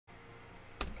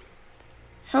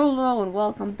Hello and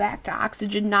welcome back to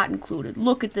Oxygen Not Included.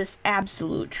 Look at this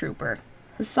absolute trooper.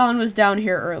 Hassan was down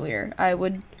here earlier. I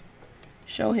would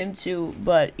show him too,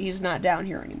 but he's not down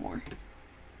here anymore.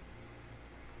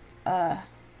 Yeah.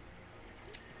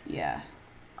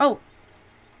 Oh!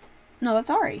 No, that's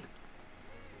Ari.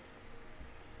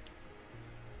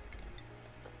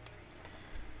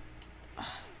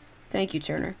 Thank you,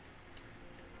 Turner.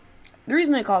 The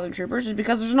reason I call them troopers is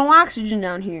because there's no oxygen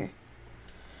down here.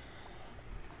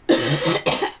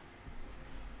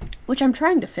 Which I'm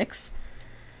trying to fix.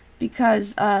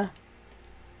 Because, gonna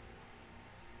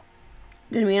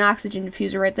be an oxygen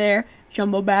diffuser right there.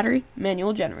 Jumbo battery,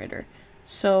 manual generator.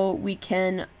 So we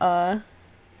can,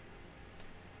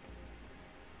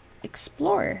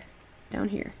 explore down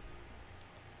here.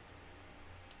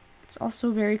 It's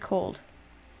also very cold.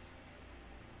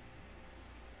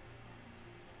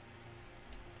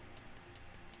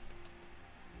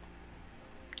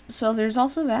 So there's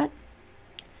also that.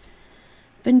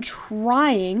 Been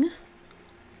trying.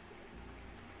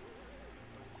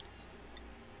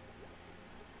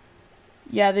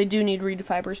 Yeah, they do need reed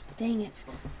fibers. Dang it.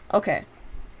 Okay.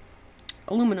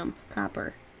 Aluminum,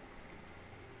 copper.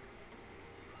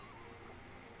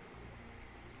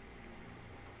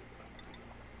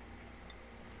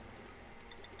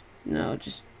 No,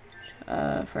 just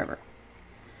forever.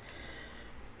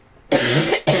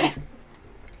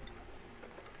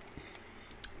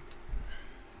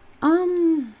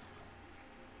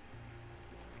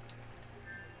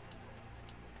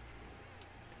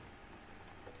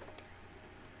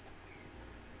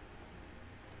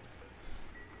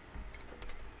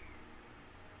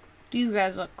 These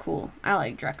guys look cool. I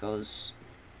like Drecos.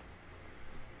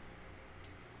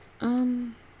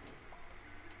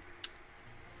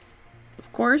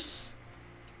 Of course,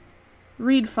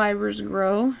 reed fibers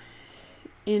grow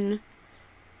in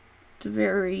the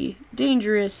very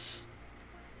dangerous,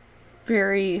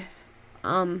 very,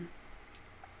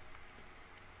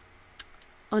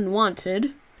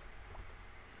 unwanted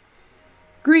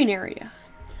green area.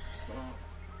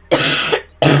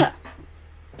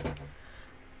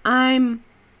 I'm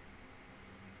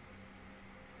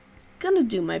gonna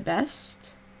do my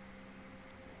best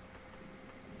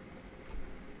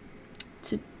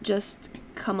to just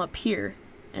come up here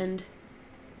and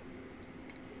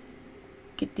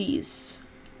get these.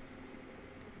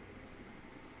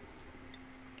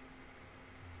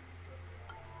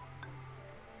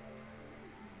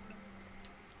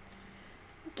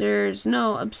 There's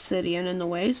no obsidian in the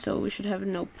way, so we should have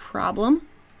no problem.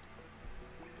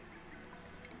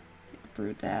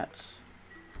 Uproot that.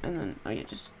 And then, oh yeah,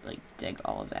 just like dig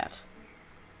all of that.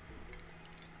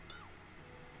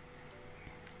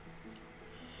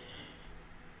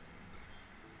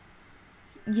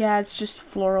 Yeah, it's just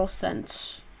floral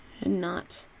scent and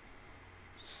not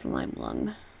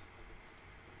Slimelung.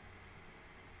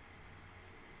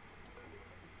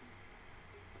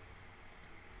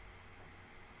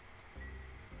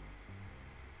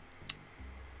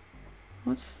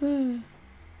 What's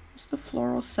the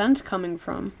floral scent coming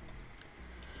from?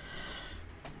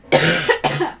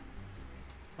 Hang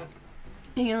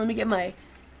on, let me get my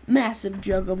massive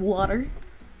jug of water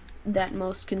that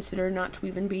most consider not to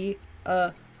even be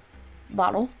a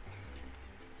bottle.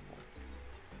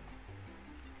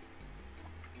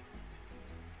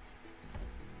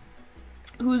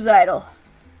 Who's idle?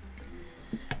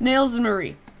 Nails and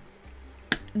Marie.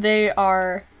 They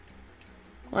are...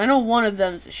 Well, I know one of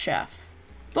them is a chef.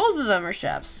 Both of them are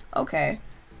chefs. Okay.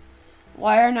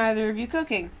 Why are neither of you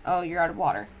cooking? Oh, you're out of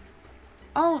water.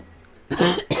 Oh.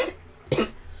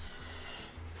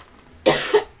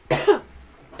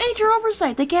 Major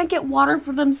oversight. They can't get water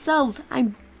for themselves.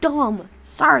 I'm dumb.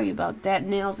 Sorry about that,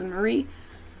 Nails and Marie.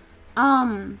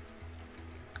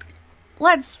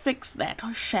 Let's fix that,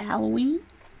 shall we?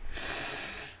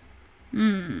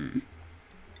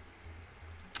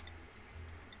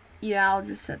 Yeah, I'll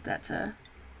just set that to...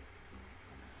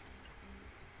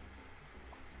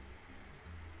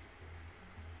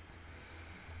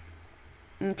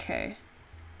 Okay.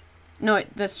 No,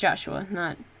 wait, that's Joshua,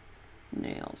 not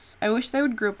Nails. I wish they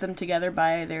would group them together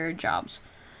by their jobs.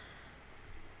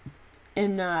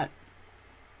 And not...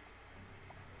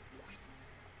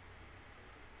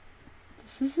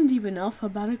 This isn't even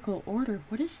alphabetical order.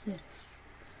 What is this?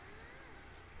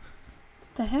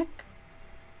 What the heck?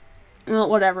 Well,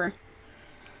 whatever.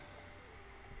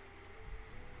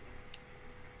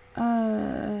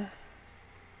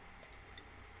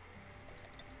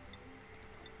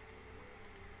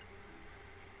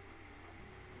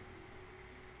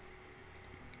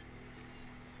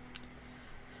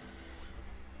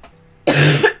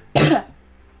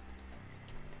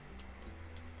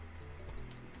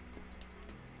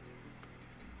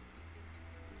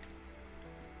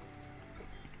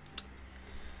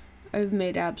 I've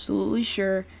made absolutely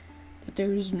sure that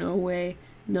there's no way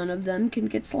none of them can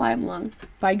get Slimelung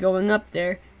by going up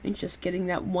there and just getting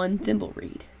that one thimble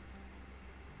reed.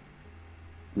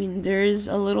 I mean, there is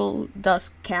a little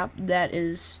dust cap that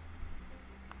is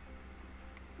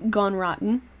gone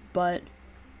rotten, but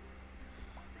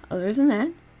other than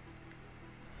that,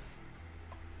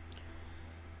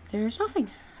 there's nothing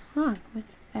wrong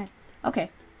with that. Okay.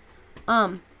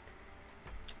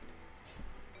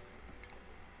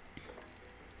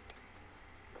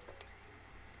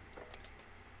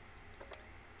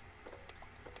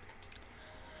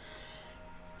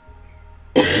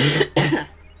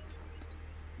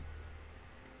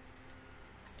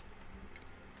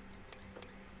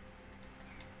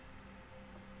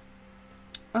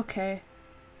 Okay.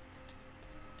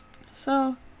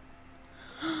 So,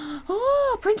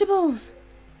 oh, printables!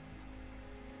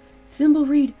 Thimble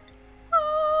reed.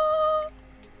 Ah.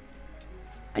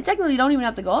 I technically don't even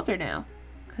have to go up there now,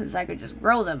 because I could just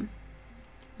grow them,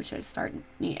 which I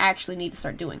actually need to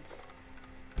start doing.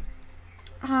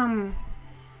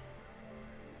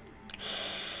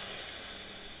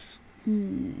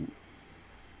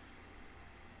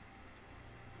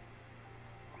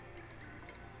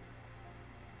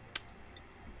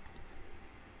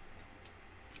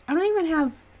 I don't even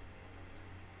have...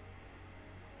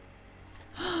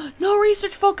 No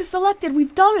research focus selected.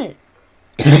 We've done it.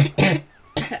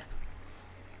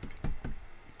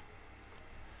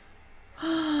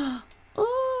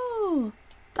 Oh,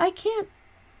 I can't.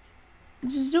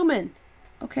 Just zoom in.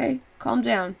 Okay, calm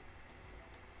down.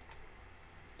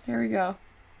 There we go.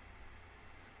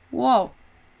 Whoa.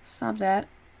 Stop that.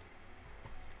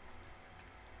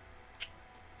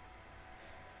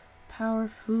 Power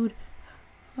food.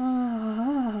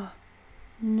 Ah,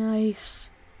 nice.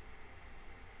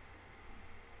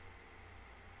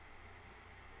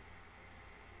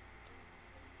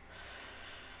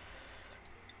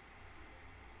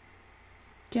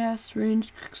 Gas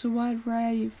range cooks a wide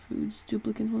variety of foods.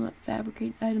 Duplicants will not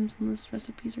fabricate items unless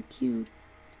recipes are queued.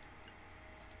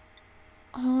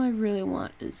 All I really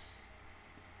want is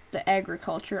the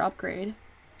agriculture upgrade.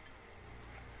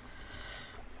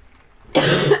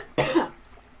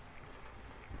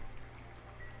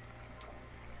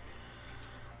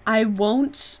 I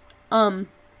won't, I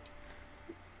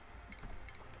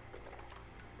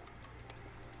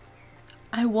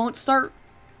won't start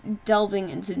delving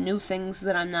into new things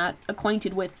that I'm not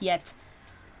acquainted with yet,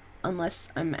 unless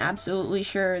I'm absolutely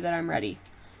sure that I'm ready.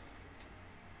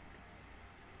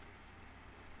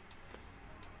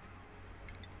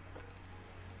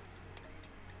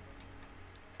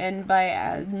 And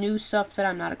by new stuff that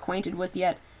I'm not acquainted with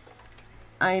yet,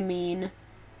 I mean,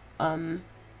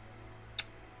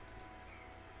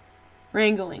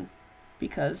 wrangling,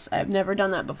 because I've never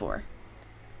done that before.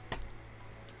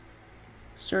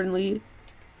 Certainly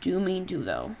do mean to,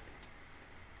 though.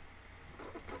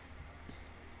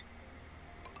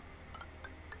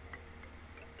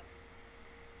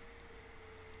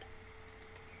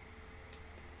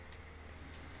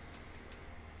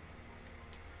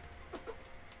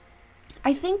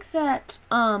 I think that,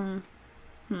 I'm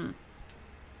gonna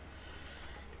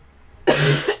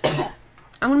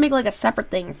make like a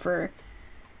separate thing for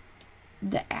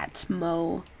the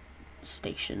Atmo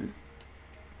station.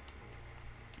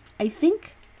 I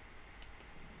think.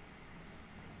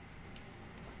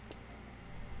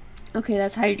 Okay,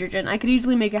 that's hydrogen. I could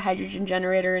easily make a hydrogen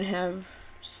generator and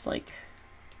have just like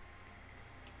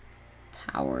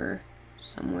power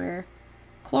somewhere.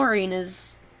 Chlorine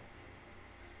is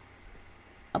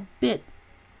a bit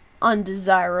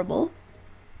undesirable,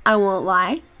 I won't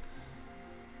lie.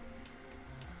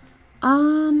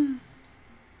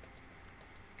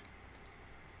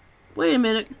 Wait a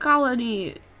minute,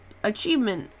 colony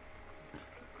achievement.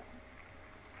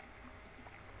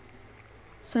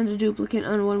 Send a duplicate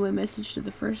on a one-way message to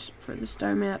the first for the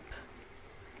star map.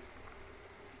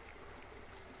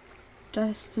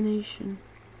 Destination.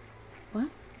 What?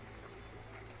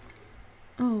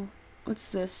 Oh,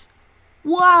 what's this?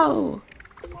 Whoa!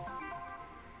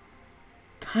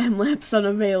 Time lapse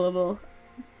unavailable.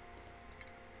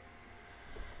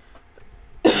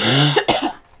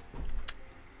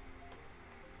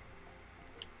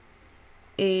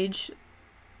 Age.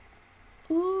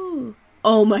 Ooh.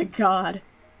 Oh my god.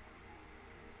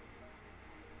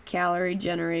 Calorie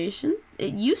generation.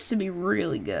 It used to be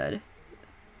really good.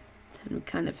 Then we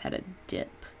kind of had a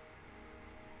dip.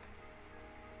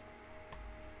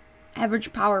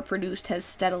 Average power produced has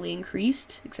steadily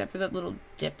increased, except for that little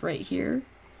dip right here.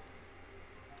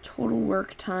 Total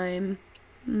work time.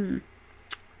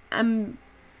 I'm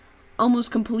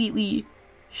almost completely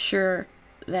sure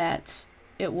that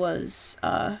it was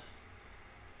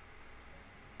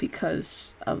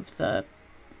because of the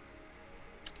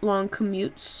long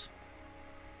commutes.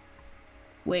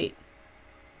 Wait.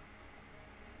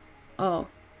 Oh.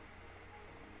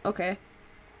 Okay.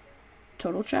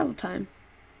 Total travel time.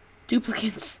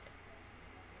 Duplicates.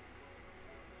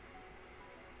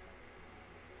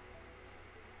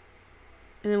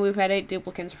 And then we've had 8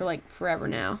 duplicates for like forever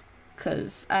now.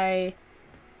 Because I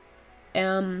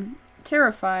am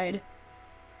terrified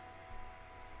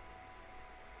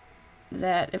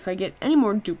that if I get any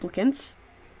more duplicates,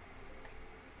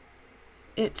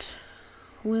 it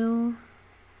will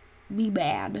be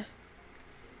bad.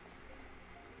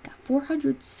 Got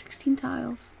 416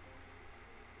 tiles.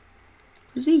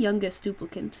 Who's the youngest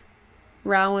duplicant?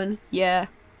 Rowan, yeah.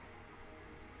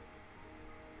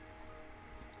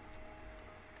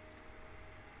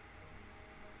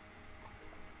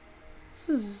 This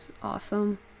is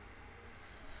awesome.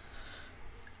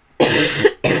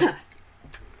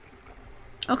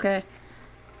 Okay.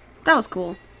 That was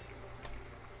cool.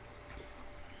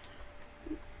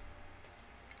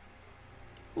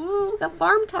 Ooh, got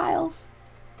farm tiles.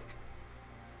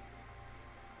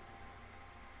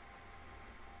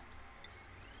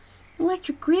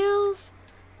 Electric grills?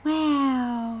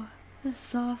 Wow. This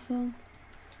is awesome.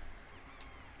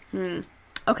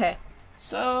 Okay.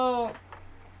 So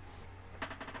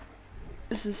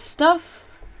this is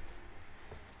stuff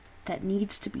that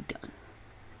needs to be done.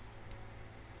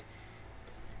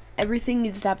 Everything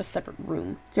needs to have a separate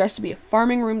room. There has to be a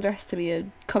farming room, there has to be a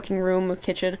cooking room, a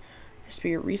kitchen, there has to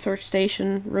be a resource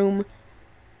station room,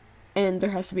 and there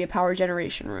has to be a power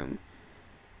generation room.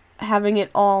 Having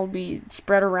it all be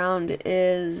spread around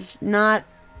is not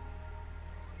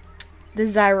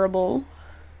desirable.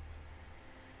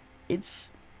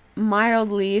 It's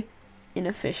mildly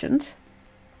inefficient.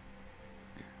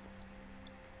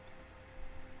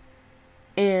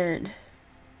 And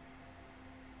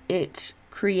it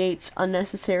creates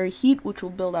unnecessary heat, which will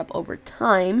build up over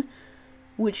time,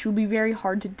 which will be very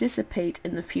hard to dissipate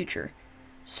in the future.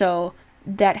 So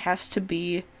that has to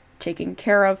be taken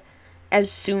care of as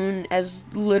soon as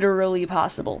literally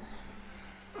possible.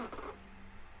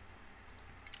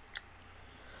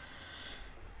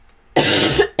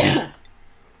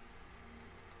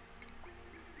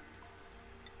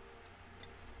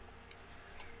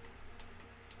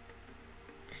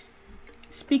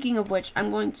 Speaking of which,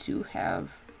 I'm going to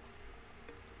have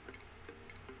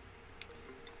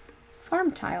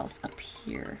farm tiles up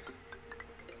here.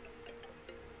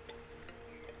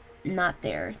 Not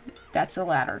there. That's a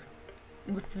ladder.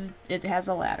 It has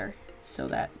a ladder, so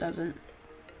that doesn't...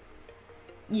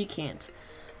 You can't.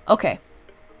 Okay.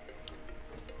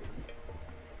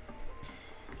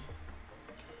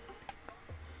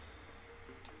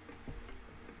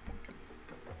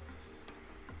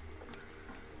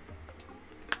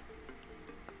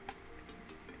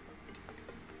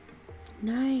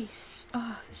 Nice.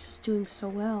 Oh, this is doing so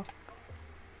well.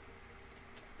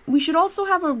 We should also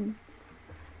have a...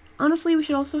 Honestly, we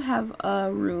should also have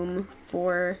a room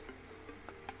for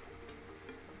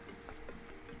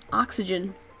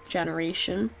oxygen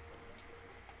generation.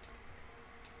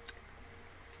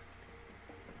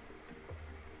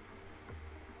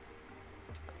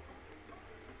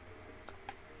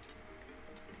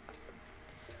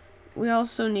 We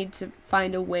also need to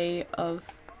find a way of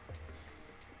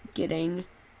getting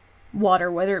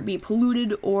water, whether it be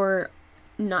polluted or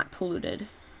not polluted.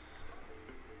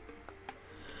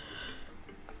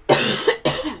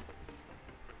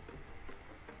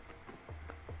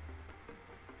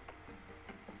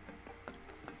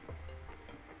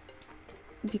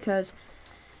 Because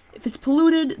if it's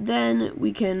polluted, then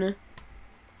we can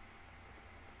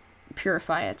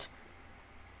purify it.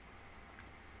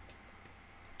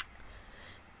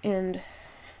 And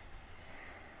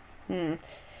there's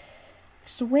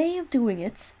a way of doing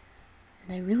it,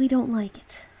 and I really don't like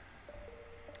it.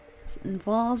 It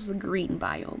involves the green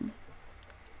biome.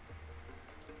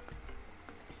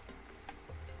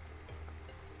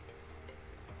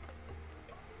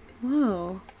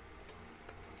 Whoa.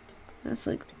 That's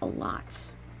like a lot.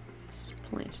 Let's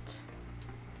plant it.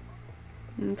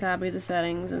 And copy the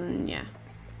settings, and yeah.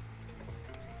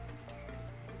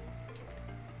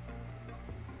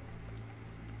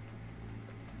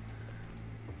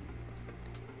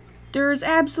 There's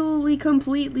absolutely,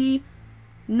 completely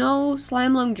no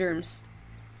Slimelung germs.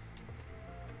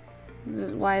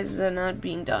 Why is that not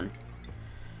being done?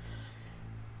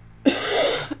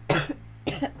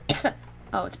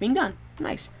 Oh, it's being done.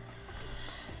 Nice.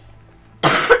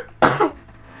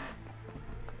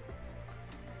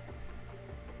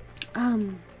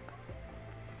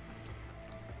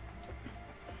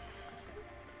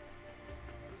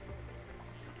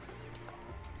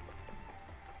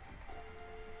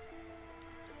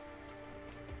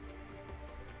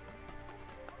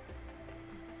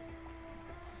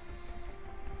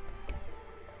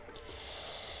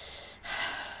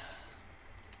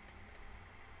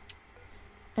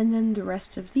 And then the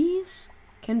rest of these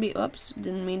can be, oops,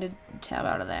 didn't mean to tab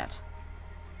out of that.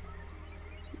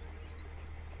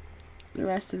 The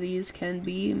rest of these can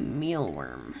be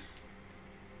mealworm.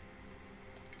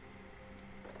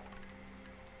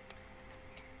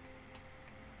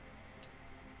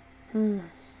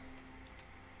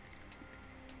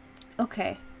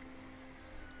 Okay.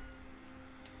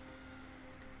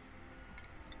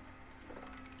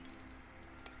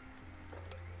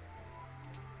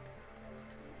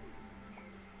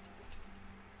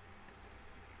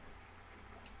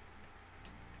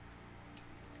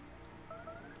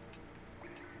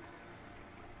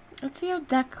 Let's see how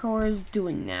decor is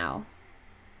doing now.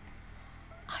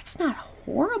 It's not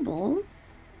horrible.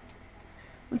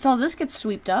 Once all this gets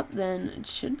swept up, then it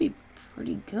should be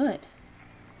pretty good.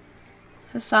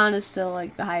 Hassan is still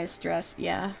like the highest stress.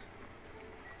 Yeah,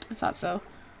 I thought so.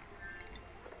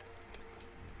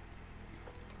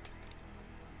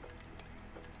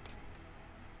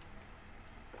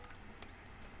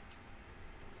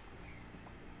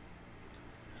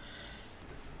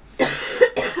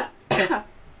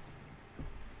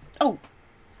 Oh,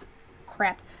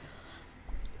 crap.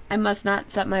 I must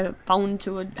not set my phone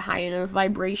to a high enough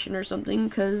vibration or something,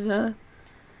 because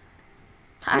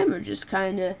timer just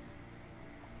kind of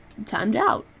timed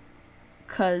out,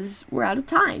 because we're out of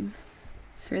time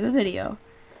for the video.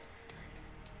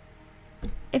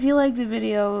 If you like the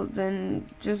video,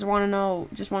 then just want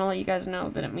to let you guys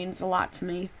know that it means a lot to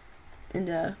me,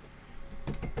 and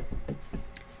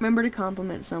remember to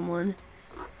compliment someone,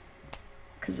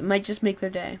 because it might just make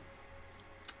their day.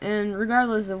 And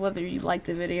regardless of whether you like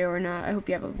the video or not, I hope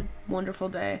you have a wonderful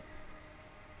day.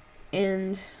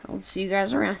 And I'll see you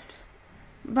guys around.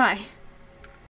 Bye.